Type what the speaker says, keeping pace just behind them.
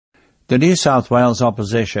The New South Wales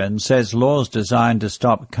opposition says laws designed to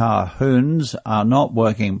stop car hoons are not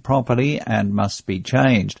working properly and must be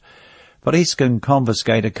changed. Police can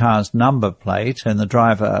confiscate a car's number plate and the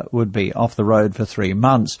driver would be off the road for 3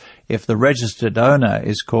 months. If the registered owner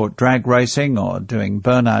is caught drag racing or doing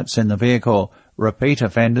burnouts in the vehicle, repeat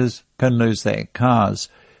offenders can lose their cars.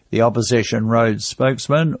 The opposition road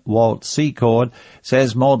spokesman, Walt Secord,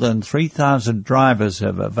 says more than 3,000 drivers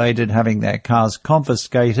have evaded having their cars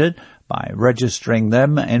confiscated by registering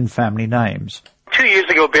them in family names. 2 years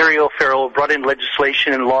ago, Barry O'Farrell brought in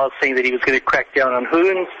legislation and laws saying that he was going to crack down on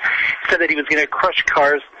hoons, said that he was going to crush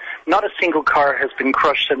cars. Not a single car has been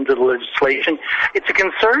crushed under the legislation. It's a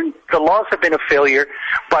concern. The laws have been a failure,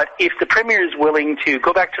 but if the Premier is willing to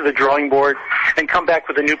go back to the drawing board and come back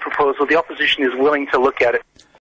with a new proposal, the opposition is willing to look at it.